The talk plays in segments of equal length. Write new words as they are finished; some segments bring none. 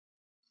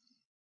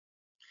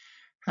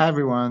Hi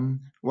everyone,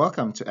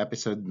 welcome to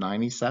episode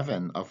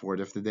 97 of Word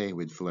of the Day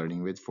with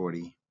Flirting with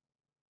 40.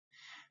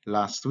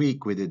 Last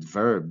week we did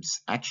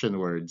verbs, action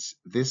words.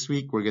 This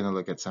week we're going to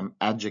look at some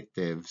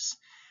adjectives,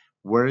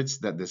 words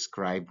that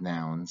describe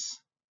nouns.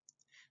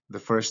 The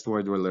first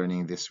word we're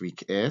learning this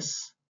week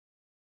is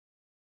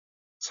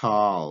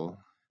tall,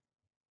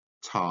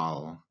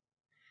 tall.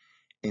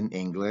 In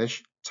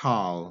English,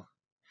 tall.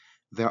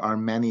 There are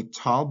many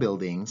tall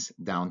buildings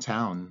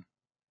downtown.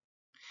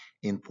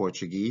 In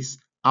Portuguese,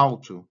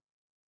 alto,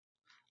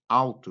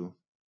 alto.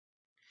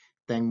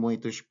 Tem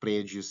muitos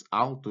prédios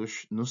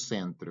altos no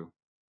centro.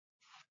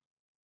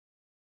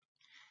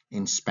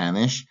 In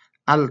Spanish,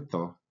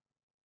 alto,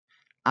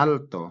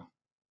 alto.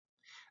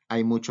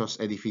 Hay muchos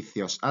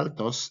edificios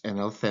altos en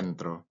el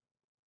centro.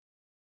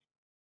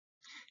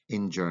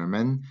 In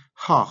German,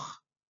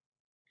 hoch,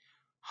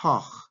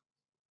 hoch.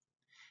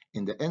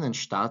 In der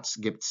Innenstadt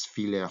gibt's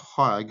viele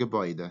hohe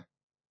Gebäude.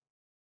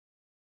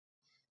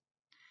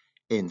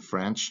 In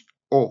French,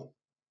 haut,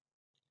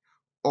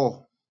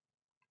 haut.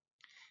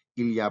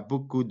 Il y a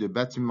beaucoup de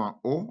bâtiments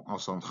hauts en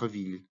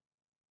centre-ville.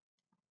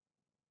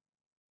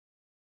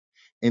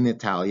 In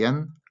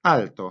Italian,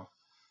 alto,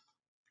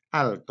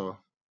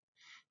 alto.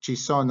 Ci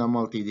sono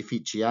molti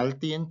edifici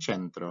alti in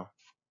centro.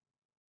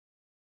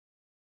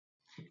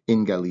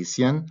 In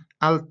Galician,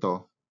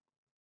 alto,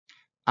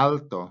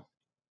 alto.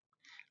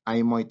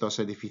 Hay moitos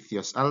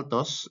edificios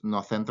altos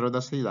no centro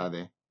da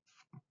cidade.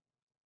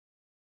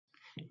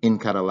 In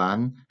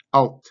Catalan,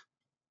 alt,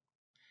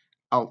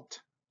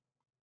 alt.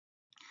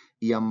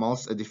 Hi ha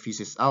molts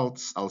edificis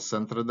alts al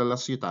centre de la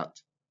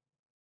ciutat.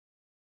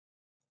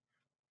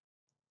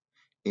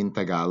 In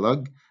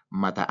Tagalog,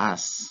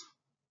 mataas,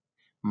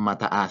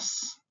 mataas.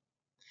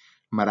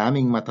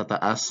 Maraming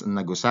matataas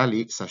na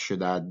gusali sa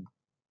syudad.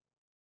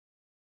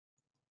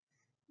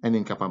 And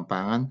in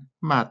Kapampangan,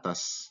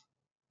 matas,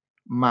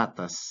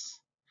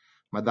 matas.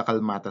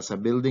 Madakal mata sa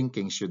building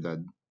king syudad.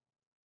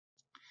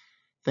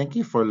 Thank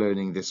you for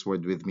learning this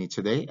word with me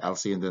today. I'll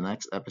see you in the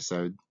next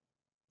episode.